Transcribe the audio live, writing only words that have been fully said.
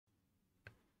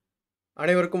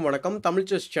அனைவருக்கும் வணக்கம். தமிழ்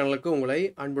செஸ் சேனலுக்கு உங்களை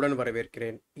அன்புடன்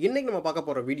வரவேற்கிறேன். இன்னைக்கு நம்ம பார்க்க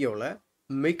போகிற வீடியோவில்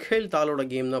மிக்கேல் தாலோட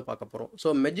கேம் தான் பார்க்க போகிறோம். ஸோ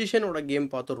மெஜிஷியனோட கேம்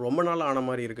பார்த்து ரொம்ப நாள் ஆன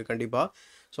மாதிரி இருக்குது கண்டிப்பாக.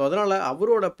 ஸோ அதனால்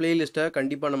அவரோட பிளேலிஸ்ட்டை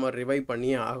கண்டிப்பாக நம்ம ரிவைவ்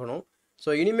பண்ணியே ஆகணும்.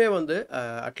 ஸோ இனிமேல் வந்து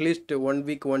at least 1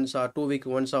 week once R 2 week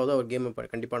once ஆகுது அவர் கேம்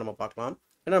கண்டிப்பாக நம்ம பார்க்கலாம்.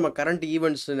 ஏன்னா நம்ம கரண்ட்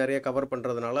ஈவெண்ட்ஸ் நிறைய கவர்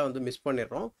பண்ணுறதுனால வந்து மிஸ்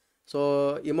பண்ணிடுறோம். So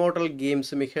இமோர்டல்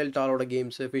games, Michael தாலோட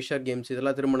games, Fisher games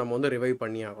இதெல்லாம் திரும்ப நம்ம வந்து ரிவைவ்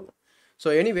பண்ணி ஆகணும். ஸோ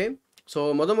எனிவே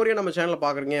முறையாக நம்ம சேனலை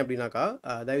பார்க்குறீங்க அப்படின்னாக்கா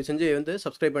தயவு செஞ்சு வந்து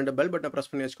சப்ஸ்கிரைப் பண்ணிட்டு பெல் பட்டனை ப்ரெஸ்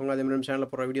பண்ணி வச்சுக்கோங்க. அதே மாதிரி நம்ம சேனலில்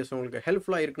போகிற வீடியோஸ் உங்களுக்கு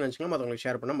ஹெல்ப்ஃபுல்லாக இருக்குன்னு வச்சுக்கோங்க, மற்றவங்களுக்கு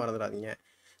ஷேர் பண்ண மறந்துடாதீங்க.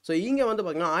 ஸோ இங்கே வந்து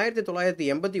பார்த்தீங்கன்னா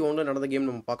 1981 நடந்த கேம்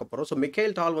நம்ம பார்க்க போகிறோம். ஸோ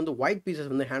மிக்கேல் தால் வந்து ஒயிட்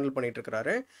பீசஸ் வந்து ஹேண்டில் பண்ணிட்டு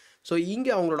இருக்காரு. ஸோ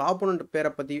இங்கே அவங்களோட ஆப்போனண்ட்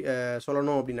பேரை பற்றி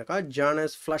சொல்லணும் அப்படின்னாக்கா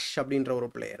ஜானஸ் ஃப்ளஷ் அப்படின்ற ஒரு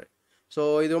பிளேயர். ஸோ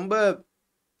இது ரொம்ப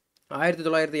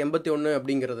 1981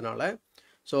 அப்படிங்கிறதுனால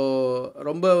ஸோ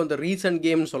ரொம்ப வந்து ரீசன்ட்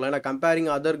கேம்னு சொல்லலாம். ஏன்னா கம்பேரிங்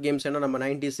அதர் கேம்ஸ் என்ன நம்ம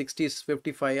 90s 60s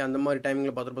 55 அந்த மாதிரி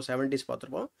டைமிங்கில் பார்த்துருப்போம், 70s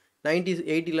பார்த்துருப்போம், 90s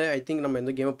 80s ஐ திங்க் நம்ம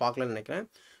எந்த கேமை பார்க்கலன்னு நினைக்கிறேன்.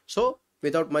 ஸோ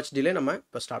வித்தவுட் மச் டிலே நம்ம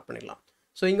இப்போ ஸ்டார்ட் பண்ணிடலாம்.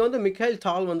 ஸோ இங்கே வந்து மிக்கேல்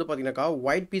தால் வந்து பார்த்தீங்கன்னாக்கா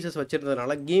ஒயிட் பீசஸ்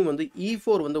வச்சிருந்ததுனால கேம் வந்து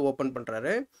E4 வந்து ஓப்பன்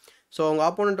பண்ணுறாரு. ஸோ அவங்க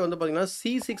ஆப்போனண்ட் வந்து பார்த்தீங்கன்னா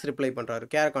C6 ரிப்ளை பண்ணுறாரு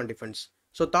கேரகான் டிஃபென்ஸ்.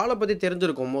 ஸோ தாலை பற்றி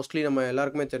தெரிஞ்சிருக்கும், மோஸ்ட்லி நம்ம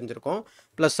எல்லாருக்குமே தெரிஞ்சிருக்கும்.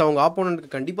 ப்ளஸ் அவங்க ஆப்போனண்ட்டுக்கு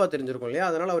கண்டிப்பாக தெரிஞ்சிருக்கும் இல்லையா?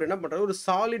 அதனால் அவர் என்ன பண்ணுறாரு, ஒரு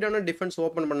சாலிடான டிஃபென்ஸ்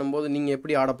ஓப்பன் பண்ணும்போது நீங்கள்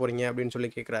எப்படி ஆட போகிறீங்க அப்படின்னு சொல்லி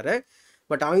கேட்குறாரு.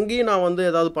 பட் அங்கேயும் நான் வந்து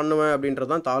ஏதாவது பண்ணுவேன்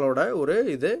அப்படின்றது தான் தாலோட ஒரு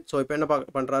இது. ஸோ இப்போ என்ன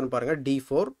பண்ணுறாருன்னு பாருங்கள்,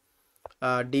 D4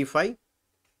 D5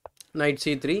 night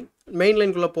C3 main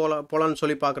லைனுக்குள்ளே போகலான்னு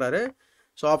சொல்லி பார்க்குறாரு.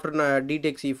 So after D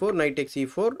takes E4 night takes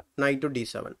E4 night to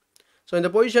D7. So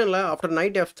இந்த பொசிஷனில் after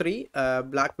night F3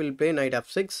 black will play night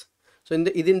F6. So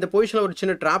இந்த பொசிஷனில் ஒரு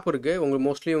சின்ன ட்ராப் இருக்குது, உங்களுக்கு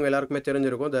மோஸ்ட்லி உங்கள் எல்லாருக்குமே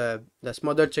தெரிஞ்சிருக்கும். த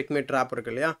ஸ்மதர் செக்மேட் ட்ராப்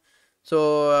இருக்குது இல்லையா? So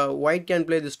white can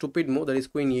play the stupid move, that is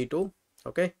queen E2.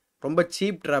 Okay, ரொம்ப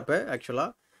சீப் ட்ராப்பு ஆக்சுவலாக.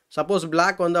 சப்போஸ்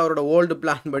பிளாக் வந்து அவரோட ஓல்டு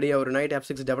பிளான் படி அவர் நைட்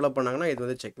F6 டெவலப் பண்ணாங்கன்னா இது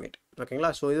வந்து செக்மேட்.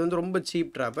 ஓகேங்களா? ஸோ இது வந்து ரொம்ப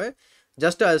cheap drop.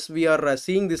 Just as we are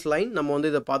seeing this line நம்ம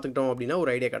வந்து இதை பார்த்துக்கிட்டோம் அப்படின்னா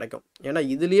ஒரு ஐடியா கிடைக்கும். ஏன்னா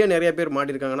இதுலேயே நிறைய பேர்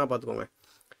மாட்டியிருக்காங்கன்னா பார்த்துக்கோங்க.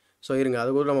 ஸோ இருங்க,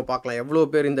 அது கூட நம்ம பார்க்கலாம் எவ்வளோ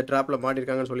பேர் இந்த ட்ராப்பில்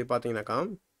மாட்டியிருக்காங்கன்னு சொல்லி பார்த்தீங்கன்னாக்கா.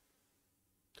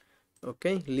 ஓகே,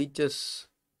 லீச்சஸ்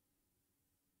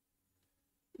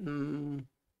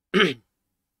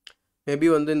மேபி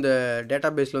வந்து இந்த டேட்டா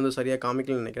பேஸில் வந்து சரியாக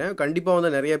காமிக்கலன்னு நினைக்கிறேன். கண்டிப்பாக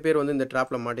வந்து நிறைய பேர் வந்து இந்த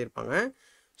ட்ராப்பில் மாட்டியிருப்பாங்க.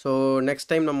 ஸோ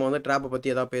நெக்ஸ்ட் டைம் நம்ம வந்து ட்ராப்பை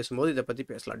பற்றி எதாவது பேசும்போது இதை பற்றி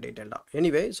பேசலாம் டீட்டெயிலாக.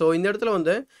 எனிவே, ஸோ இந்த இடத்துல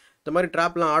வந்து இந்த மாதிரி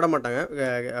ட்ராப்லாம் ஆட மாட்டாங்க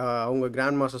அவங்க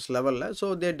கிராண்ட் மாஸ்டர்ஸ் லெவலில். So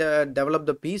they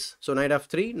develop the piece. So night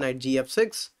F3 night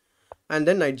GF6 and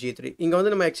then night G3. இங்கே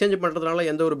வந்து நம்ம எக்ஸ்சேஞ்ச் பண்ணுறதுனால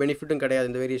எந்த ஒரு பெனிஃபிட்டும் கிடையாது.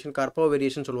 இந்த வேரியேஷன் கர்போ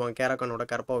வேரியேஷன் சொல்லுவாங்க, கேரகானோட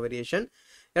கர்போ வேரியேஷன்.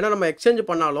 ஏன்னா நம்ம எக்ஸ்சேஞ்ச்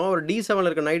பண்ணாலும் ஒரு D7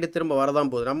 இருக்க நைட்டு திரும்ப வரதான்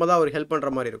போகுது, நம்ம தான் அவர் ஹெல்ப்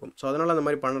பண்ணுற மாதிரி இருக்கும். ஸோ அதனால் அந்த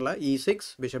மாதிரி பண்ணலை. E6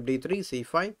 bishop D3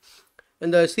 C5.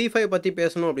 இந்த C5 பற்றி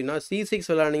பேசணும் அப்படின்னா C6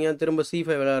 விளையாடுறீங்க, திரும்ப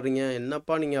C5 விளையாடுறீங்க,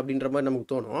 என்னப்பா நீங்கள் அப்படின்ற மாதிரி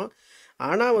நமக்கு தோணும்.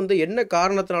 ஆனால் வந்து என்ன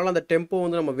காரணத்தினால அந்த டெம்போ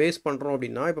வந்து நம்ம வேஸ்ட் பண்ணுறோம்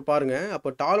அப்படின்னா, இப்போ பாருங்கள்,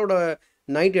 அப்போ டாலோட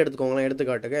நைட் எடுத்துக்கோங்களேன்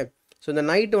எடுத்துக்காட்டுக்கு. ஸோ இந்த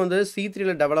நைட்டு வந்து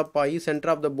C3ல டெவலப் ஆகி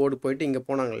சென்டர் ஆஃப் த போர்டு போயிட்டு இங்கே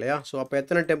போனாங்க இல்லையா? ஸோ அப்போ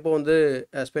எத்தனை டெம்போ வந்து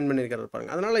ஸ்பெண்ட் பண்ணியிருக்கிறது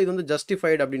பாருங்கள். அதனால் இது வந்து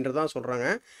ஜஸ்டிஃபைடு அப்படின்றதான் சொல்கிறாங்க,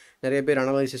 நிறைய பேர்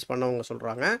அனலைசிஸ் பண்ணவங்க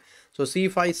சொல்கிறாங்க. So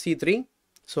C5 C3.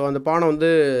 ஸோ அந்த பானை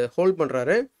வந்து ஹோல்ட்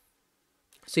பண்ணுறாரு.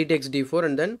 C takes D4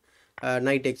 and then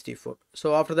knight takes D4. So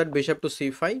after that bishop to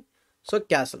C5. So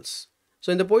castles. So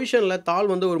இந்த பொசிஷனில்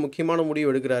தால் வந்து ஒரு முக்கியமான முடிவு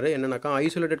எடுக்கிறாரு. என்னன்னாக்கா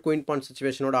ஐசோலேட்டட் குயின் பான்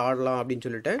சுச்சுவேஷனோட ஆடலாம் அப்படின்னு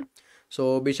சொல்லிட்டு. So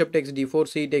bishop Tex D4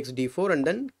 C Tex D4 and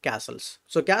then castles.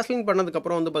 So castling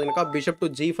பண்ணதுக்கப்புறம் வந்து பார்த்தீங்கன்னா பிஷப் டு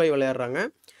G5 விளையாடுறாங்க.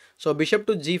 ஸோ பிஷப்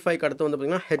டு G5 அடுத்து வந்து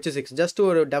பார்த்தீங்கன்னா H6 ஜஸ்ட்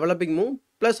ஒரு டெவலப்பிங் மூவ்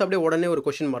ப்ளஸ் அப்படியே உடனே ஒரு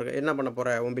கொஷின் மார்க், என்ன பண்ண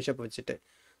போகிற உன் பிஷப் வச்சுட்டு.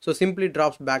 So simply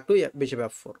drops back to bishop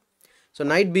F4. So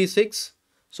night B6.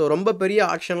 So ரொம்ப பெரிய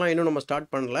ஆக்ஷன்லாம் இன்னும் நம்ம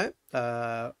ஸ்டார்ட் பண்ணல.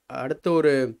 அடுத்து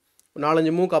ஒரு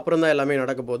 4-5 மூவுக்கு அப்புறம் தான் எல்லாமே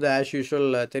நடக்க போகுது. ஆஸ்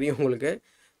யூஷுவல் தெரியும் உங்களுக்கு.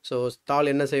 ஸோ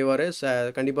தால் என்ன செய்வார்,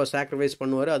 கண்டிப்பாக சாக்ரிஃபைஸ்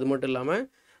பண்ணுவார். அது மட்டும் இல்லாமல்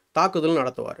தாக்குதல்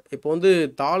நடத்துவார். இப்போ வந்து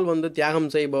தால் வந்து தியாகம்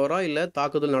செய்பவரா இல்லை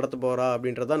தாக்குதல் நடத்துபவரா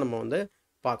அப்படின்றத நம்ம வந்து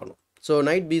பார்க்கணும். So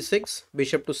night B6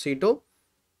 bishop to C2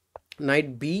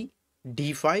 night B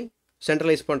D5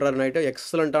 centralise பண்ணுறாரு நைட்டு,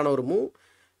 எக்ஸலண்ட்டான ஒரு move.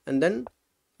 And then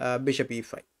bishop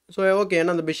E5. So okay,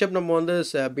 ஏன்னா அந்த பிஷப் நம்ம வந்து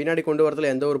பின்னாடி கொண்டு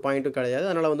வரதுல எந்த ஒரு பாயிண்ட்டும் கிடையாது,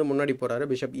 அதனால் வந்து முன்னாடி போகிறாரு.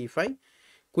 Bishop E5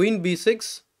 queen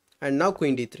B6 and now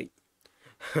queen D3.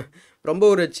 ரொம்ப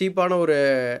ஒரு சீப்பான ஒரு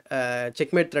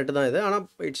செக்மேட் த்ரெட் தான் இது. ஆனால்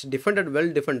it's defended,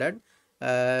 well defended.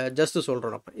 Just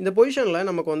சொல்கிறோம். நம்ம இந்த பொசிஷனில்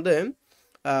நமக்கு வந்து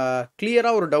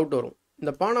கிளியராக ஒரு டவுட் வரும்,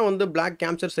 இந்த பானை வந்து பிளாக்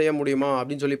கேப்சர் செய்ய முடியுமா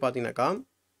அப்படின்னு சொல்லி பார்த்தீங்கன்னாக்கா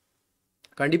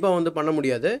கண்டிப்பாக வந்து பண்ண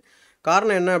முடியாது.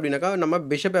 காரணம் என்ன அப்படின்னாக்கா நம்ம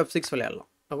பிஷப் F6 விளையாடலாம்.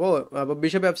 அப்போ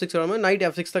பிஷப் F6 விளையாடும் நைட்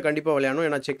F6 தான் கண்டிப்பாக விளையாடணும்,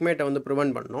 ஏன்னா செக்மேட்டை வந்து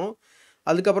ப்ரிவென்ட் பண்ணணும்.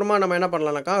 அதுக்கப்புறமா நம்ம என்ன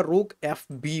பண்ணலாம்னாக்கா rook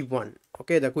FB1.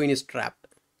 Okay, the queen is dropped.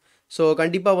 So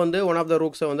கண்டிப்பாக வந்து ஒன் ஆஃப் த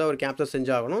ரூக்ஸை வந்து அவர் கேப்சர்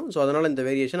செஞ்சாகணும். ஸோ அதனால் இந்த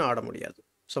வேரியேஷன் ஆட முடியாது.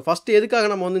 ஸோ ஃபஸ்ட்டு எதுக்காக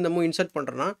நம்ம வந்து இந்த மூவ் இன்சர்ட்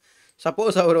பண்ணுறோன்னா,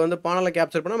 சப்போஸ் அவர் வந்து பானில்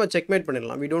கேப்சர் பண்ணால் நம்ம செக்மேட்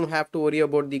பண்ணிடலாம். We don't have to worry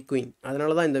about the queen.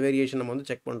 அதனால தான் இந்த வேரியேஷன் நம்ம வந்து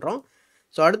செக் பண்ணுறோம்.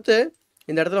 ஸோ அடுத்து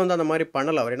இந்த இடத்துல வந்து அந்த மாதிரி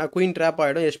பண்ணலை அவர். ஏன்னா குயின் ட்ராப்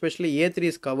ஆகிடும். Especially A3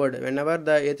 is covered. whenever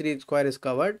the A3 square is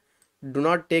covered, do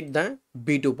not take the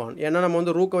B2 pawn. ஏன்னா நம்ம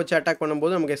வந்து ரூக்கை வச்சு அட்டாக்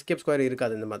பண்ணும்போது நமக்கு எஸ்கேப் ஸ்கொயர்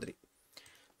இருக்காது இந்த மாதிரி.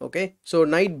 Okay, so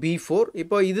night B4.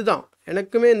 இப்போ இதுதான்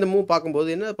எனக்குமே இந்த மூவ்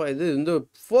பார்க்கும்போது என்ன இது வந்து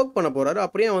ஃபோக் பண்ண போகிறாரு,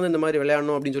 அப்படியே வந்து இந்த மாதிரி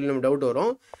விளையாடணும் அப்படின்னு சொல்லி நம்ம டவுட்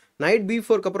வரும். நைட்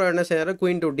B4க்கு அப்புறம் என்ன செய்யறாரு,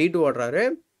 குயின் டு D2 ஆடுறாரு.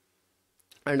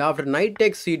 And after night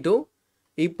tax C2,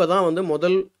 இப்போ தான் வந்து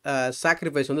முதல்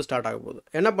சாக்ரிஃபைஸ் வந்து ஸ்டார்ட் ஆக போகுது.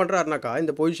 என்ன பண்ணுறாருனாக்கா,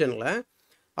 இந்த பொசிஷனில்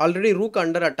already rook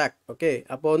under attack. Okay,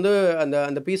 அப்போ வந்து அந்த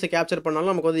அந்த பீஸை கேப்சர்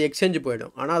பண்ணாலும் நமக்கு வந்து எக்ஸ்சேஞ்சு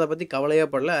போயிடும். ஆனால் அதை பற்றி கவலையே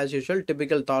படல. ஆஸ் யூஷுவல்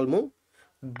டிபிக்கல் தால் move,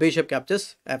 bishop captures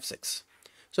F6.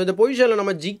 So இந்த பொசிஷனில்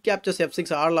நம்ம G கேப்சர்ஸ்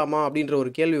F6 ஆடலாமா அப்படின்ற ஒரு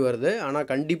கேள்வி வருது. ஆனால்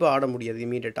கண்டிப்பாக ஆட முடியாது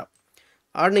இமீடியட்டாக.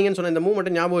 ஆடினீங்கன்னு சொன்ன இந்த மூவ்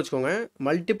மட்டும் ஞாபகம் வச்சுக்கோங்க.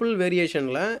 மல்டிபிள்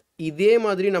வேரியேஷனில் இதே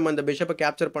மாதிரி நம்ம இந்த பிஷப்பை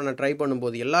கேப்சர் பண்ண ட்ரை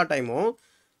பண்ணும்போது எல்லா டைமும்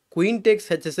queen tax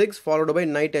H6 followed by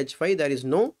night H5, there is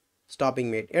no stopping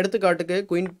mate. எடுத்துக்காட்டுக்கு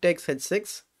queen tax H6,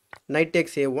 night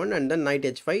tax A1 and then night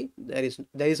H5,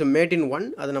 there is a mate in 1.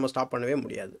 அதை நம்ம ஸ்டாப் பண்ணவே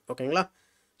முடியாது. ஓகேங்களா?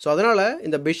 ஸோ அதனால்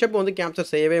இந்த பிஷப் வந்து கேப்சர்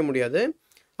செய்யவே முடியாது.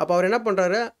 அப்போ அவர் என்ன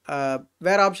பண்ணுறாரு,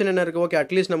 வேறு ஆப்ஷன் என்ன இருக்குது, ஓகே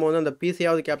அட்லீஸ்ட் நம்ம வந்து அந்த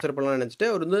பீஸையாவது கேப்சர் பண்ணலாம்னு நினச்சிட்டு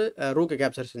அவர் வந்து ரூக்கை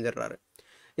கேப்சர் செஞ்சிடறாரு.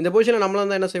 இந்த பொசிஷனில் நம்மளாம்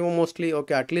தான் என்ன செய்வோம் மோஸ்ட்லி,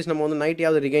 ஓகே அட்லீஸ்ட் நம்ம வந்து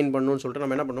நைட்டையாவது ரிகைன் பண்ணணும்னு சொல்லிட்டு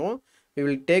நம்ம என்ன பண்ணுவோம், we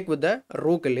will take with the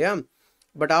rook இல்லையா.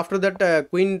 But after that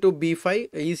queen to B5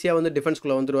 ஈஸியாக வந்து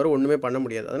டிஃபென்ஸ்குள்ளே வந்துடுவார், ஒன்றுமே பண்ண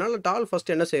முடியாது. அதனால் டால்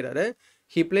ஃபஸ்ட் என்ன செய்கிறாரு,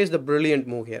 he plays the brilliant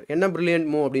move here. என்ன brilliant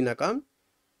move அப்படின்னாக்கா,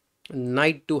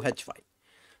 knight to H5.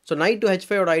 So knight to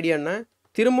H5 ஓட ஐடியா என்ன,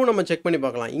 திரும்பவும் நம்ம செக் பண்ணி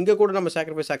பார்க்கலாம். இங்கே கூட நம்ம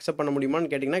சாக்ரிஃபைஸ் அக்செப்ட் பண்ண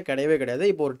முடியுமான்னு கேட்டிங்கன்னா கிடையவே கிடையாது.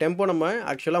 இப்போ ஒரு டெம்போ நம்ம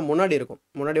ஆக்சுவலாக முன்னாடி இருக்கும்.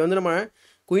 முன்னாடி வந்து நம்ம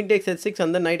queen tax H6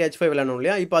 and then night H5 விளையாடணும்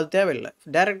இல்லையா. இப்போ அது தேவையில்லை.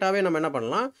 டேரெக்டாகவே நம்ம என்ன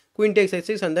பண்ணலாம், queen tax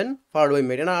H6 and then followed by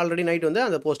mat. ஏன்னா ஆல்ரெடி நைட் வந்து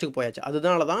அந்த போஸ்ட்டுக்கு போயாச்சு.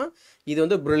 அதனால தான் இது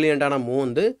வந்து ப்ரில்லியண்ட்டான மூவ்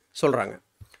வந்து சொல்கிறாங்க.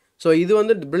 ஸோ இது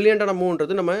வந்து ப்ரில்லியண்ட்டான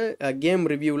மூவ்ன்றது நம்ம கேம்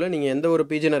ரிவ்யூவில் நீங்கள் எந்த ஒரு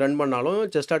பேஜை ரன் பண்ணாலும்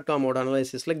chess.com-ஓட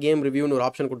அனலைசிஸில் கேம் ரிவ்யூன்னு ஒரு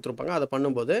ஆப்ஷன் கொடுத்துருப்பாங்க. அதை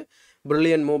பண்ணும்போது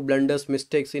ப்ரில்லியன்ட் மூவ், பிளண்டர்ஸ்,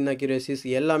 மிஸ்டேக்ஸ், இன்அக்யூரேசிஸ்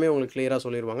எல்லாமே உங்களுக்கு கிளியராக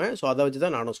சொல்லிடுவாங்க. ஸோ அதை வச்சு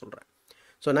தான் நானும் சொல்கிறேன்.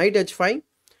 ஸோ நைட் H5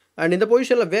 அண்ட் இந்த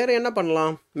பொசிஷனில் வேறு என்ன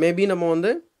பண்ணலாம், மேபி நம்ம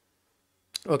வந்து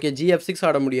ஓகே GF6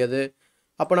 ஆட முடியாது.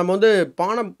 அப்போ நம்ம வந்து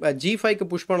பானை G5க்கு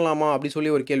புஷ் பண்ணலாமா அப்படி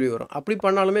சொல்லி ஒரு கேள்வி வரும். அப்படி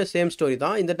பண்ணாலுமே சேம் ஸ்டோரி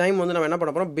தான். இந்த டைம் வந்து நம்ம என்ன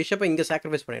பண்ண போகிறோம், பிஷப்பை இங்கே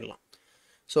சாக்ரிஃபைஸ் பண்ணிடலாம்.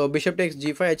 So bishop tax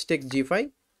G5, H tax G5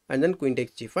 and then queen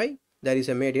tax G5, there is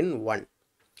a mate in 1.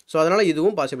 So அதனால்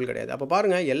இதுவும் பாசிபிள் கிடையாது. அப்போ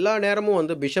பாருங்கள், எல்லா நேரமும்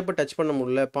வந்து பிஷப்பை டச் பண்ண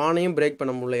முடியல, பானையும் பிரேக்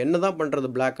பண்ண முடியல, என்ன தான் பண்ணுறது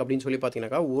பிளாக் அப்படின்னு சொல்லி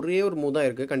பார்த்தீங்கன்னாக்கா ஒரே ஒரு மூவ் தான்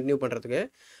இருக்குது கண்டினியூ பண்ணுறதுக்கு.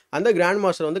 அந்த கிராண்ட்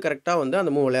மாஸ்டர் வந்து கரெக்டாக வந்து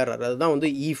அந்த மூவ் விளையாடுறாரு. அதுதான் வந்து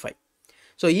E5.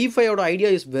 So E5ஓட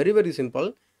idea is very very simple.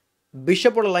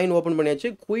 பிஷப்போட line open பண்ணியாச்சு,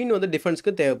 குயின் வந்து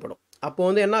டிஃபென்ஸ்க்கு தேவைப்படும். அப்போ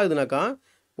வந்து என்ன ஆகுதுனாக்கா,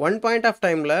 ஒன் பாயிண்ட் ஆஃப்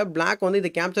டைமில் பிளாக் வந்து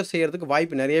இதை கேப்சர் செய்கிறதுக்கு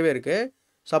வாய்ப்பு நிறையவே இருக்குது.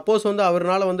 சப்போஸ் வந்து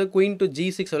அவரால் வந்து குயின் டு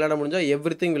G6 விளையாட முடிஞ்சால்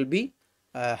every thing will be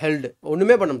held.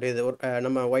 ஒன்றுமே பண்ண முடியாது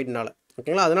நம்ம ஒயிட்னால்.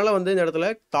 ஓகேங்களா? அதனால் வந்து இந்த இடத்துல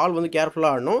தால் வந்து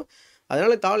கேர்ஃபுல்லாக ஆடணும்.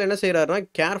 அதனால் தால் என்ன செய்கிறாருன்னா,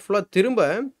 கேர்ஃபுல்லாக திரும்ப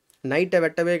நைட்டை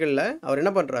வெட்டவே இல்லை. அவர்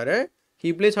என்ன பண்ணுறாரு,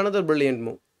 he plays another brilliant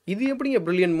move. இது எப்படிங்க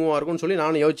brilliant மூவாக இருக்கும்னு சொல்லி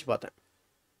நானும் யோசிச்சு பார்த்தேன்.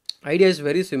 Idea is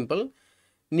very simple.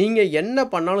 நீங்கள் என்ன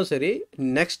பண்ணாலும் சரி,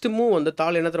 நெக்ஸ்ட் மூவ் வந்து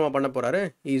தால் என்ன தெரியுமா பண்ண போகிறாரு,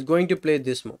 he is going to play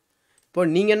this move. இப்போ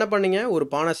நீங்கள் என்ன பண்ணீங்க, ஒரு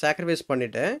பானை சாக்ரிஃபைஸ்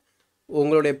பண்ணிவிட்டு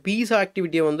உங்களுடைய பீஸ்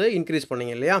ஆக்டிவிட்டியை வந்து இன்க்ரீஸ்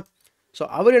பண்ணீங்க இல்லையா. ஸோ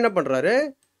அவர் என்ன பண்ணுறாரு,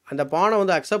 அந்த பானை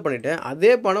வந்து அக்செப்ட் பண்ணிவிட்டு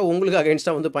அதே பானை உங்களுக்கு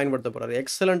அகைன்ஸ்டாக வந்து பயன்படுத்த போகிறாரு.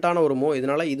 எக்ஸலண்ட்டான ஒரு மூவ்.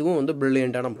 இதனால் இதுவும் வந்து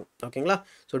ப்ரில்லியண்ட்டான மூவ். ஓகேங்களா?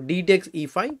 So D takes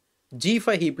E5,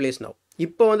 G5 he plays now.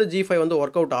 இப்போ வந்து G5 வந்து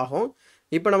ஒர்க் அவுட் ஆகும்.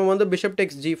 இப்போ நம்ம வந்து பிஷப்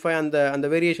டேக்ஸ் G5 அந்த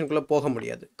வேரியேஷனுக்குள்ளே போக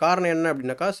முடியாது. காரணம் என்ன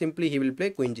அப்படின்னாக்கா, simply he will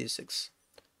play queen G6.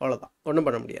 அவ்வளோதான், ஒன்றும்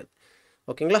பண்ண முடியாது.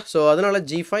 ஓகேங்களா? ஸோ அதனால்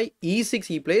G5, E6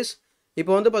 he plays.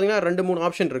 இப்போ வந்து பார்த்தீங்கன்னா 2-3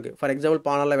 ஆப்ஷன் இருக்குது. ஃபார் எக்ஸாம்பிள்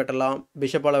பானால் வெட்டலாம்,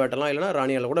 பிஷப்பால் வெட்டலாம், இல்லைனா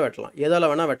ராணியால் கூட வெட்டலாம், எதால்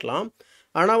வேணால் வெட்டலாம்.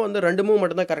 ஆனால் வந்து 2 மூவ்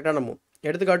மட்டும்தான் கரெக்டான மூவ்.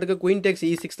 எடுத்துக்காட்டுக்கு குயின் டேக்ஸ்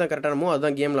E6 தான் கரெக்டான மூவ்.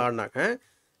 அதுதான் கேமில் ஆடினாங்க.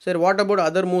 சரி, வாட் அபவுட்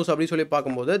அதர் மூவ்ஸ் அப்படின்னு சொல்லி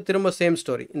பார்க்கும்போது திரும்ப சேம்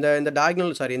ஸ்டோரி. இந்த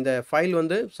டயகனல் இந்த ஃபைல்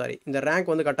வந்து இந்த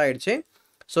ரேங்க் வந்து கட் ஆகிடுச்சு.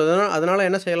 ஸோ அதனால்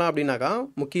என்ன செய்யலாம் அப்படின்னாக்கா,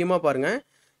 முக்கியமாக பாருங்கள்,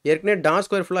 ஏற்கனவே டார்க்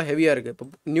ஸ்கொயர் ஃபுல்லாக ஹெவியாக இருக்குது. இப்போ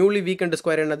நியூலி வீக்கெண்ட்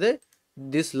ஸ்கொயர் என்னது,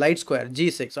 திஸ் லைட் ஸ்கொயர்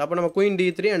G6. அப்போ நம்ம queen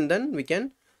D3 and then we can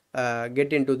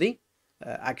get into the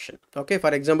action. Okay,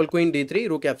 for example queen D3,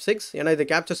 rook F6. ஏன்னா இதை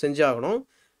கேப்சர் செஞ்சு ஆகணும்.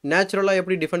 நேச்சுரலாக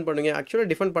எப்படி டிஃபெண்ட் பண்ணுங்க, ஆக்சுவலாக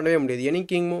டிஃபெண்ட் பண்ணவே முடியாது. எனி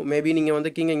கிங் மூவ், மேபி நீங்கள்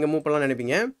வந்து கிங்கை இங்கே மூவ் பண்ணலாம்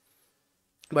நினைப்பீங்க.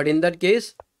 But in that case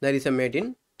there is a mate in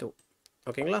 2.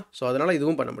 ஓகேங்களா? ஸோ அதனால்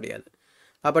இதுவும் பண்ண முடியாது.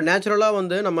 அப்போ நேச்சுரலாக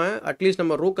வந்து நம்ம அட்லீஸ்ட்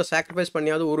நம்ம ரூக்கை சாக்ரிஃபைஸ்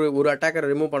பண்ணியாவது ஒரு அட்டாக்கரை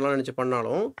ரிமூவ் பண்ணலாம்னு நினச்சி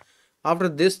பண்ணாலும்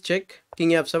after this check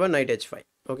king F7, night H5.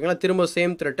 ஓகேங்களா? திரும்ப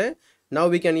same thread. Now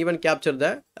we can even capture the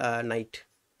night.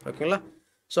 ஓகேங்களா?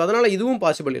 ஸோ அதனால் இதுவும்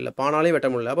பாசிபிள் இல்லை, பானாலையும் வெட்ட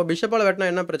முடியல. அப்போ பிஷப்பால் வெட்டினா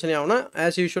என்ன பிரச்சனை ஆகும்னா,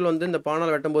 ஆஸ் யூஷுவல் வந்து இந்த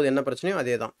பானால் வெட்டும்போது என்ன பிரச்சனையோ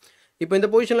அதே தான். இப்போ இந்த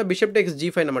பொசிஷனில் பிஷப் டேக்ஸ்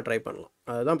G5 நம்ம ட்ரை பண்ணலாம்,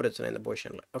 அதுதான் பிரச்சனை இந்த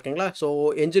பொசிஷனில். ஓகேங்களா? ஸோ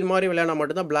என்ஜின் மாதிரி விளையாட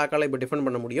மட்டும்தான் பிளாக்கால் இப்போ டிஃபெண்ட்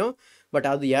பண்ண முடியும், பட்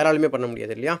அது யாராலுமே பண்ண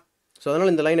முடியாது இல்லையா? ஸோ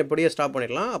அதனால் இந்த லைன் எப்படியே ஸ்டாப்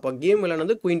பண்ணிடலாம். அப்போ கேம்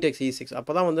விளையாடுறது குயின் டேக்ஸ் E6,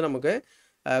 அப்போ தான் வந்து நமக்கு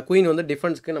குயின் வந்து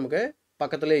டிஃபென்ஸ்க்கு நமக்கு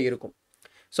பக்கத்துலேயே இருக்கும்.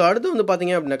 ஸோ அடுத்து வந்து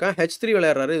பார்த்தீங்க அப்படின்னாக்கா H3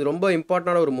 விளையாடுறாரு. இது ரொம்ப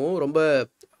இம்பார்ட்டண்டான ஒரு மூவ். ரொம்ப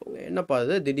என்னப்பா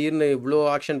இது திடீர்னு இவ்வளோ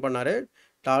ஆக்ஷன் பண்ணார்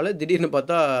டாலு, திடீர்னு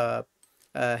பார்த்தா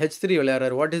H3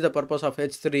 விளையாடுறாரு. What is the purpose of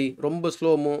H3? ரொம்ப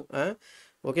ஸ்லோ மூவ்.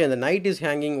 ஓகே, அந்த night is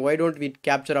hanging, why don't we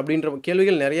capture அப்படின்ற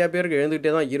கேள்விகள் நிறையா பேருக்கு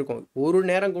எழுந்துகிட்டே தான் இருக்கும். ஒரு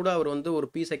நேரம் கூட அவர் வந்து ஒரு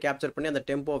பீஸை கேப்சர் பண்ணி அந்த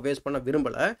டெம்போ வேஸ்ட் பண்ண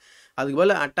விரும்பலை. அதுக்கு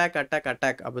பதில் அட்டாக் அட்டாக்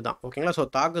அட்டாக் அப்படி தான். ஓகேங்களா? ஸோ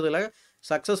தாக்குதலை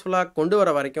சக்ஸஸ்ஃபுல்லாக கொண்டு வர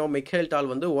வரைக்கும் மிக்கேல் டால்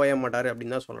வந்து ஓய மாட்டார்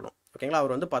அப்படின்னு தான் சொல்லணும். ஓகேங்களா?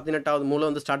 அவர் வந்து 18வது மூலம்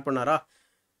வந்து ஸ்டார்ட் பண்ணாரா,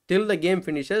 டில் த கேம்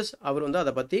ஃபினிஷஸ் அவர் வந்து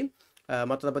அதை பற்றி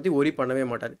மற்றதை பற்றி ஒரி பண்ணவே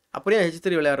மாட்டார். அப்படியே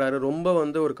H3 விளையாடுறாரு. ரொம்ப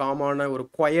வந்து ஒரு காமான ஒரு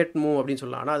குவயட் மூவ் அப்படின்னு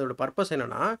சொல்லலாம். ஆனால் அதோட பர்பஸ்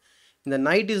என்னென்னா, இந்த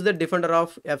night is the Defender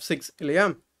of F6 இல்லையா?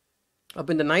 அப்போ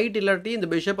இந்த நைட் இல்லாட்டி இந்த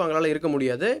பிஷப் அவங்களால இருக்க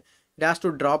முடியாது, இட் ஹேஸ்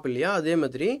டு ட்ராப் இல்லையா? அதே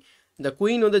மாதிரி இந்த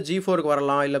குயின் வந்து G4க்கு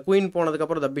வரலாம், இல்லை குயின்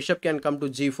போனதுக்கப்புறம் த bishop can come to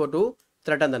G4 to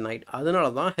threaten the night. அதனால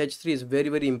தான் H3 is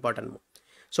very very important move.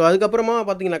 So அதுக்கப்புறமா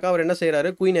பார்த்தீங்கன்னாக்கா அவர் என்ன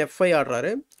செய்கிறாரு, குயின் F5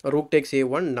 ஆடுறாரு, ரூக் டேக்ஸ்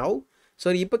A1 நவ்.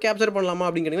 சரி, இப்போ கேப்சர் பண்ணலாமா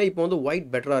அப்படின்னு கேட்டிங்கன்னா, இப்போ வந்து ஒயிட்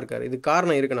பெட்டராக இருக்கார். இது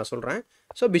காரணம் இருக்குது, நான் சொல்கிறேன்.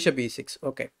 So bishop E6.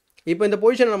 ஓகே, இப்போ இந்த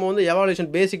பொசிஷன் நம்ம வந்து எவாலுவேஷன்,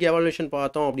 பேசிக் எவாலுவேஷன்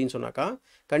பார்த்தோம் அப்படின்னு சொன்னாக்கா,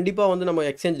 கண்டிப்பாக வந்து நம்ம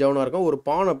எக்ஸ்சேஞ்ச் டவுனாக இருக்கும், ஒரு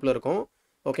பான் அப்பில் இருக்கும்.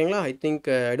 ஓகேங்களா? I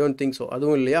don't think so.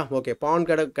 அதுவும் இல்லையா? ஓகே, பான்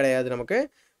கிடையாது நமக்கு.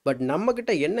 பட்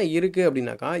நம்மக்கிட்ட என்ன இருக்குது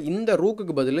அப்படின்னாக்கா, இந்த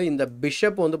ரூக்குக்கு பதில் இந்த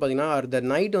பிஷப் வந்து பார்த்திங்கன்னா, இந்த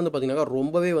நைட் வந்து பார்த்திங்கனாக்கா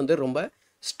ரொம்பவே வந்து ரொம்ப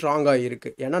ஸ்ட்ராங்காக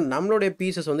இருக்குது. ஏன்னா நம்மளுடைய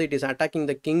பீசஸ் வந்து it is attacking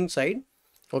the king side.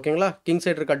 ஓகேங்களா? கிங்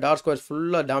சைடு இருக்க டார்க் ஸ்கொயர்ஸ்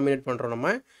ஃபுல்லாக டாமினேட் பண்ணுறோம் நம்ம.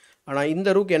 ஆனால் இந்த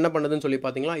ரூக் என்ன பண்ணுதுன்னு சொல்லி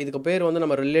பார்த்தீங்களா, இதுக்கு பேர் வந்து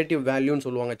நம்ம ரிலேட்டிவ் வேல்யூன்னு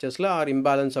சொல்லுவாங்க செஸ்ஸில், ஆர்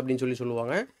இம்பேலன்ஸ் அப்படின்னு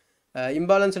சொல்லுவாங்க.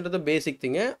 இம்பேலன்ஸ்ன்றது பேசிக்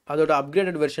திங்கு, அதோட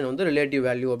அப்கிரேடட் வெர்ஷன் வந்து ரிலேட்டிவ்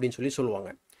வேல்யூ அப்படின்னு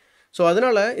சொல்லுவாங்க. ஸோ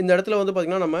அதனால் இந்த இடத்துல வந்து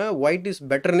பார்த்திங்கன்னா நம்ம ஒயிட் இஸ்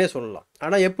பெட்டர்னே சொல்லலாம்.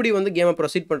 ஆனால் எப்படி வந்து கேமை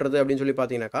ப்ரொசீட் பண்ணுறது அப்படின்னு சொல்லி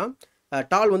பார்த்தீங்கன்னாக்கா,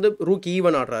 டால் வந்து ரூக்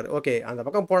E1 ஆடுறாரு. ஓகே, அந்த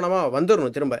பக்கம் போனோமா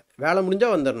வந்துடணும், திரும்ப வேலை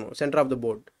முடிஞ்சால் வந்துடணும் centre of the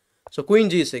board. So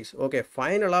queen G6. Okay,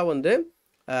 ஃபைனலாக வந்து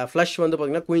ஃப்ளஷ் வந்து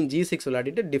பார்த்திங்கன்னா குயின் G6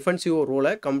 விளையாடிட்டு டிஃபென்சிவ்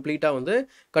ரோலை கம்ப்ளீட்டாக வந்து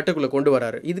கட்டுக்குள்ளே கொண்டு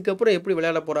வராரு. இதுக்கப்புறம் எப்படி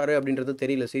விளையாட போகிறாரு அப்படின்றது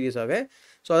தெரியல சீரியஸாகவே.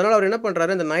 ஸோ அதனால் அவர் என்ன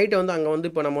பண்ணுறாரு, இந்த நைட்டை வந்து அங்கே வந்து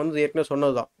இப்போ நம்ம வந்து ஏற்கனவே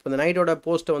சொன்னது தான், இப்போ இந்த நைட்டோட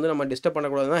போஸ்ட்டை வந்து நம்ம டிஸ்டர்ப்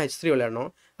பண்ணக்கூடாதுன்னா H3 விளையாடணும்.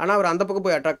 ஆனால் அவர் அந்த பக்கம்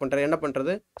போய் அட்ராக்ட் பண்ணுறாரு. என்ன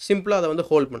பண்ணுறது, சிம்பிளாக அதை வந்து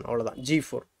ஹோல்ட் பண்ணணும், அவ்வளோதான்.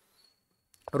 G4,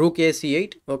 rook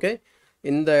AC8. ஓகே,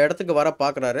 இந்த இடத்துக்கு வர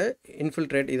பார்க்குறாரு,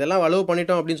 இன்ஃபில்ட்ரேட், இதெல்லாம் அலோவ்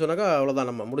பண்ணிட்டோம் அப்படின்னு சொன்னாக்கா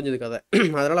அவ்வளோதான், நம்ம முடிஞ்சது கதை.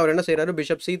 அதனால் அவர் என்ன செய்கிறாரு,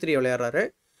 பிஷப் C3 விளையாடுறாரு.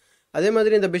 அதே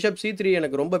மாதிரி இந்த பிஷப் C3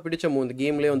 எனக்கு ரொம்ப பிடிச்ச மூவ் இந்த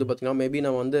கேம்லேயே வந்து பார்த்திங்கன்னா, மேபி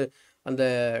நான் வந்து அந்த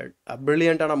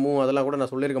ப்ரில்லியண்ட்டான மூவ் அதெல்லாம் கூட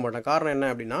நான் சொல்லியிருக்க மாட்டேன். காரணம் என்ன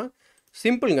அப்படின்னா,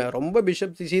 சிம்பிளுங்க, ரொம்ப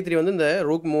பிஷப் C3 வந்து இந்த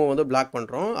ரூக் மூவ் வந்து பிளாக்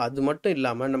பண்ணுறோம். அது மட்டும்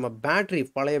இல்லாமல் நம்ம பேட்ரி,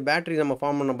 பழைய பேட்ரி நம்ம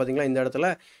ஃபார்ம் பண்ணோம் பார்த்திங்களா இந்த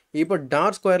இடத்துல, இப்போ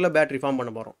டார்க் ஸ்கொயரில் பேட்ரி ஃபார்ம்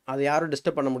பண்ண போகிறோம். அது யாரும்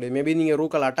டிஸ்டர்ப் பண்ண முடியாது. மேபி நீங்கள்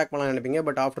ரூக்கால் அட்டாக் பண்ணலாம் நினைப்பீங்க,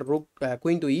 but after rook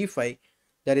queen to E5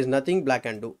 there is nothing black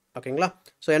can do. ஓகேங்களா?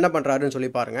 ஸோ என்ன பண்ணுறாருன்னு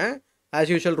சொல்லி பாருங்கள்.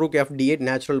 As usual rook F8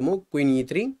 natural move, queen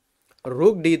E3,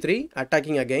 rook D3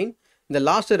 attacking again. இந்த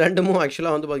லாஸ்ட் 2 மூவ்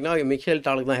ஆக்சுவலாக வந்து பார்த்திங்கன்னா மிக்கேல்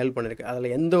டாலுக்கு தான் ஹெல்ப் பண்ணியிருக்கு. அதில்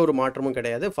எந்த ஒரு மாற்றமும்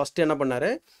கிடையாது. ஃபஸ்ட்டு என்ன பண்ணார்,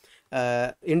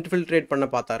 இன்ஃபில்ட்ரேட் பண்ண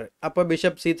பார்த்தாரு, அப்போ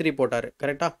பிஷப் C3 போட்டார்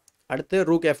கரெக்டாக. அடுத்து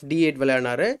ரூக் F8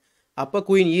 விளையாடினார், அப்போ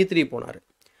குயின் E3 போனார்.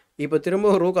 இப்போ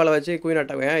திரும்ப ரூக்கால் வச்சு குயின்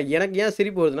அட்டாக். எனக்கு ஏன்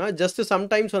சிரிப்பு வருதுன்னா, ஜஸ்ட்டு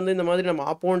சம்டைம்ஸ் வந்து இந்த மாதிரி நம்ம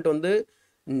ஆப்போனண்ட் வந்து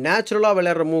நேச்சுரலாக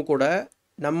விளையாடுற மூவ் கூட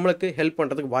நம்மளுக்கு ஹெல்ப்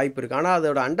பண்ணுறதுக்கு வாய்ப்பு இருக்குது. ஆனால்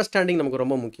அதோட அண்டர்ஸ்டாண்டிங் நமக்கு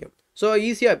ரொம்ப முக்கியம். ஸோ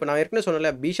ஈஸியாக இப்போ நான் ஏற்கனவே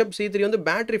சொன்னல, பிஷப் C3 வந்து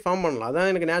பேட்ரி ஃபார்ம் பண்ணலாம், அதான்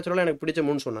எனக்கு நேச்சுரலாக எனக்கு பிடிச்ச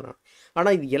மூவ்னு சொன்னேன்.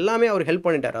 ஆனால் இது எல்லாமே அவர் ஹெல்ப்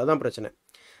பண்ணிட்டார், அதுதான் பிரச்சனை.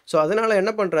 ஸோ அதனால்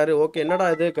என்ன பண்ணுறாரு, ஓகே என்னடா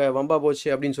இது வம்பா போச்சு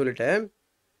அப்படின்னு சொல்லிட்டு,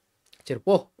 சரி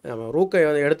போ நம்ம ரூக்கை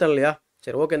எடுத்தோம் இல்லையா,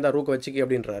 சரி ஓகே இந்த ரூக்கை வச்சுக்கி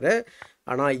அப்படின்றாரு.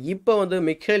 ஆனால் இப்போ வந்து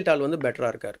மிக்கேல் டால் வந்து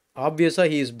பெட்டராக இருக்கார். ஆப்வியஸாக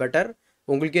ஹீ இஸ் பெட்டர்.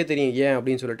 உங்களுக்கே தெரியும் ஏன்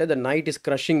அப்படின்னு சொல்லிட்டு, the night is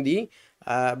crushing the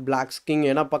black king.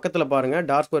 ஏன்னா பக்கத்தில் பாருங்கள்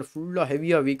டார்க் ஸ்கொயர் ஃபுல்லாக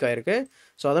ஹெவியாக வீக் ஆயிருக்கு.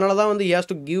 ஸோ அதனால தான் வந்து has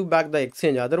to give back the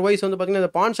exchange. Otherwise வந்து பார்த்திங்கன்னா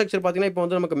இந்த பான் ஸ்ட்ரக்சர் பார்த்திங்கன்னா இப்போ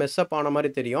வந்து நமக்கு மெஸ்அப் ஆன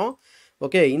மாதிரி தெரியும்.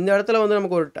 ஓகே, இந்த இடத்துல வந்து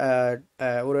நமக்கு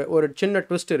ஒரு சின்ன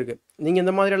ட்விஸ்ட் இருக்குது. நீங்கள்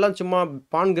இந்த மாதிரியெல்லாம் சும்மா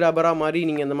பான் கிராபராக மாதிரி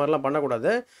நீங்கள் இந்த மாதிரிலாம்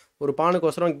பண்ணக்கூடாது. ஒரு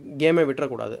பானுக்கோசரம் கேமை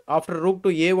விட்டுறக்கூடாது. ஆஃப்டர் ரூக்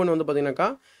டு A1 வந்து பார்த்திங்கனாக்கா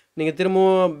நீங்கள்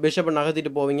திரும்பவும் பிஷப்பை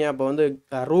நகர்த்திட்டு போவீங்க. அப்போ வந்து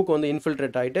ரூக் வந்து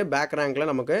இன்ஃபில்ட்ரேட் ஆகிட்டு பேக்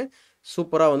ரேங்கில் நமக்கு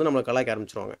சூப்பராக வந்து நம்மளை கலாய்க்க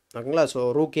ஆரம்பிச்சிருவாங்க. ஓகேங்களா? So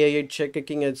rook A8 check,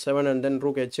 king H7 and then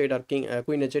rook H8 R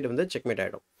queen H8 வந்து செக்மேட்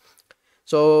ஆகிடும்.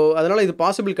 ஸோ அதனால் இது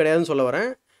பாசிபிள் கிடையாதுன்னு சொல்ல வரேன்.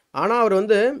 ஆனால் அவர்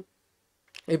வந்து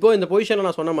இப்போது இந்த பொசிஷனில்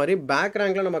நான் சொன்ன மாதிரி பேக்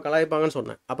ரேங்கில் நம்ம கலாய்ப்பாங்கன்னு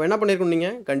சொன்னேன். அப்போ என்ன பண்ணியிருக்கோம்,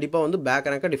 நீங்கள் கண்டிப்பாக வந்து பேக்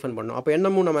ரேங்கை டிஃபெண்ட் பண்ணணும். அப்போ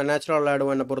என்னமும் நம்ம நேச்சுரல்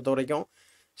விளையாடுவோம் என்னை பொறுத்த வரைக்கும்.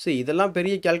 இதெல்லாம்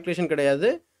பெரிய கேல்குலேஷன் கிடையாது.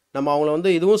 நம்ம அவங்கள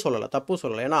வந்து இதுவும் சொல்லலை, தப்பும்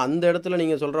சொல்லலை. ஏன்னா அந்த இடத்துல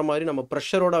நீங்கள் சொல்கிற மாதிரி நம்ம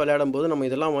ப்ரெஷரோட விளையாடும் போது நம்ம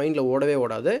இதெல்லாம் மைண்டில் ஓடவே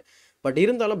ஓடாது. பட்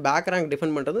இருந்தாலும் பேக் ரேங்க்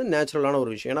டிஃபெண்ட் பண்ணுறது நேச்சுரலான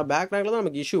ஒரு விஷயம். ஏன்னா பேக் ரேங்கில் தான்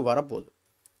நமக்கு இஷ்யூ வரப்போகுது.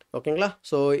 ஓகேங்களா?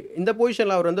 ஸோ இந்த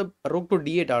பொசிஷனில் அவர் வந்து rook to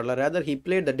D8 ஆடல, rather he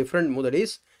played the different move, that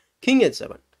is king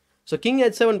H7. So king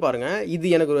H7 பாருங்கள், இது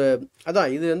எனக்கு ஒரு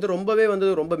இது வந்து ரொம்பவே வந்து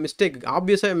ரொம்ப மிஸ்டேக்,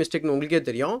 ஆப்வியஸாக மிஸ்டேக்னு உங்களுக்கே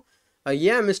தெரியும்.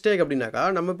 ஏன் மிஸ்டேக் அப்படின்னாக்கா,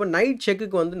 நம்ம இப்போ நைட்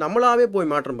செக்குக்கு வந்து நம்மளாவே போய்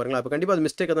மாற்றம் பாருங்களா, இப்போ கண்டிப்பாக அது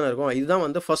மிஸ்டேக்காக தானே இருக்கும். இதுதான்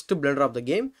வந்து first blender of the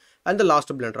game and the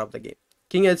last blender of the game.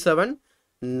 King H7,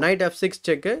 night F6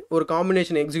 செக்கு, ஒரு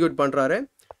காம்பினேஷன் எக்ஸிக்யூட் பண்ணுறாரு.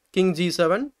 King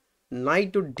G7,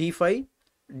 night to D5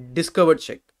 discovered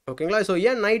check. ஓகேங்களா? ஸோ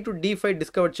ஏன் night to D5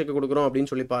 discovered check கொடுக்குறோம்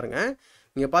அப்படின்னு சொல்லி பாருங்கள்.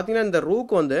 நீங்கள் பார்த்தீங்கன்னா இந்த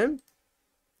ரூக் வந்து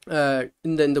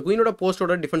இந்த குயினோட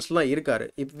போஸ்டோட டிஃபென்ஸில் தான் இருக்கார்.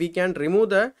 இப் we can remove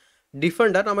the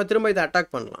Defender, நம்ம திரும்ப இதை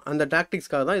அட்டாக் பண்ணலாம். அந்த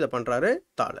டாக்டிக்ஸ்க்காக தான் இதை பண்ணுறாரு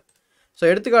தாள். ஸோ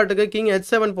எடுத்துக்காட்டுக்கு கிங்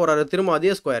H7 போகிறாரு திரும்ப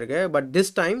அதே ஸ்கொயருக்கு. But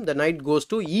this time the night goes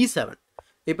to E7.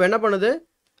 இப்போ என்ன பண்ணுது,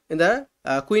 இந்த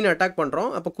குயினை அட்டாக்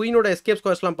பண்ணுறோம். அப்போ குயினோட எஸ்கேப்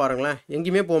ஸ்கொயர்ஸ்லாம் பாருங்களேன்,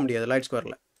 எங்கேயுமே போக முடியாது லைட்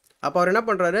ஸ்கொயரில். அப்போ அவர் என்ன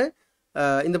பண்ணுறாரு,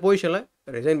 இந்த பொசிஷனில்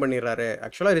ரிசைன் பண்ணிடுறாரு.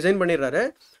 ஆக்சுவலாக ரிசைன் பண்ணிடுறாரு.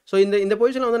 ஸோ இந்த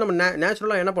பொசிஷனில் வந்து நம்ம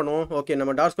நேச்சுரலாக என்ன பண்ணுவோம், ஓகே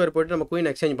நம்ம டார்க் ஸ்கொயர் போய்ட்டு நம்ம குயின்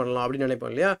எக்ஸ்சேஞ்ச் பண்ணலாம் அப்படின்னு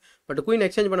நினைப்போம் இல்லையா. பட் குயின்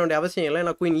எக்ஸ்சேஞ்ச் பண்ண வேண்டிய அவசியம் இல்லை,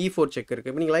 ஏன்னா குயின் E4 செக்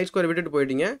இருக்குது. இப்போ நீங்கள் லைட் ஸ்கொயர் விட்டுட்டு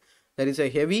போயிட்டீங்க, there is a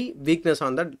heavy weakness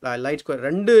on that light square.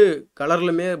 ரெண்டு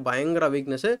கலர்லுமே பயங்கர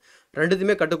வீக்னஸ்ஸு,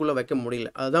 ரெண்டுத்தையுமே கட்டுக்குள்ளே வைக்க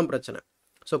முடியல, அதுதான் பிரச்சனை.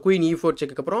 ஸோ குயின் E4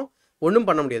 செக்கு அப்புறம் ஒன்றும்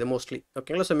பண்ண முடியாது மோஸ்ட்லி.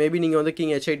 ஓகேங்களா? ஸோ மேபி நீங்கள் வந்து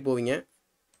கிங் H8 போவீங்க.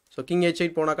 ஸோ கிங்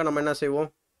H8 போனாக்கா நம்ம என்ன செய்வோம்,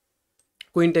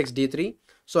 குயின் டெக்ஸ் D3.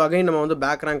 ஸோ அகைன் நம்ம வந்து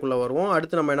பேக் ரேங்க்குள்ளே வருவோம்.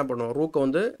 அடுத்து நம்ம என்ன பண்ணுவோம், ரூக்கை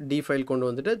வந்து D5 கொண்டு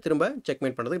வந்துட்டு திரும்ப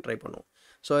செக்மேட் பண்ணுறதுக்கு ட்ரை பண்ணுவோம்.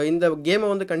 ஸோ இந்த கேமை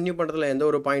வந்து கண்டினியூ பண்ணுறதுல எந்த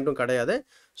ஒரு பாயிண்ட்டும் கிடையாது.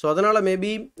 ஸோ அதனால்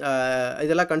மேபி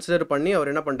இதெல்லாம் கன்சிடர் பண்ணி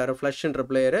அவர் என்ன பண்ணிட்டாரு, ஃப்ளஷ்ன்ற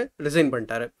பிளேயரு ரிசைன்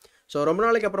பண்ணிட்டாரு. ஸோ ரொம்ப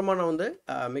நாளைக்கு அப்புறமா நான் வந்து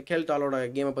மிக்கேல் தாலோட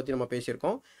கேமை பற்றி நம்ம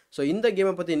பேசியிருக்கோம். ஸோ இந்த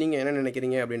கேமை பற்றி நீங்கள் என்ன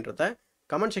நினைக்கிறீங்க அப்படின்றத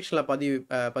கமெண்ட் செக்ஷனில்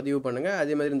பதிவு பண்ணுங்கள்.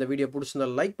 அதே மாதிரி இந்த வீடியோ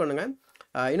பிடிச்சிருந்தால் லைக் பண்ணுங்கள்.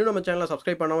 இன்னும் நம்ம சேனலை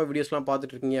சப்ஸ்கிரைப் பண்ணாமல் வீடியோஸ்லாம்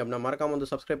பார்த்துட்டு இருக்கீங்க அப்படின்னா மறக்காமல் வந்து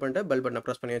சப்ஸ்கிரைப் பண்ணிட்டு பெல் பட்டனை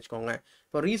ப்ரெஸ் பண்ணி வச்சுக்கோங்க.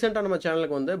 இப்போ ரீசெண்டாக நம்ம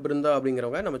சேனலுக்கு வந்து பிருந்தா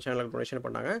அப்படிங்கிறவங்க நம்ம சேனலுக்கு டொனேஷன்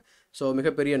பண்ணாங்க. ஸோ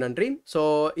மிகப்பெரிய நன்றி. ஸோ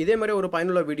இதே மாதிரி ஒரு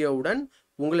பயனுள்ள வீடியோவுடன்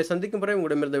உங்களை சந்திக்கும் வரை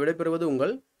உங்களிடமிருந்து விடைபெறுவது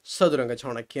உங்கள் சதுரங்க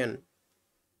சாணக்கியன்.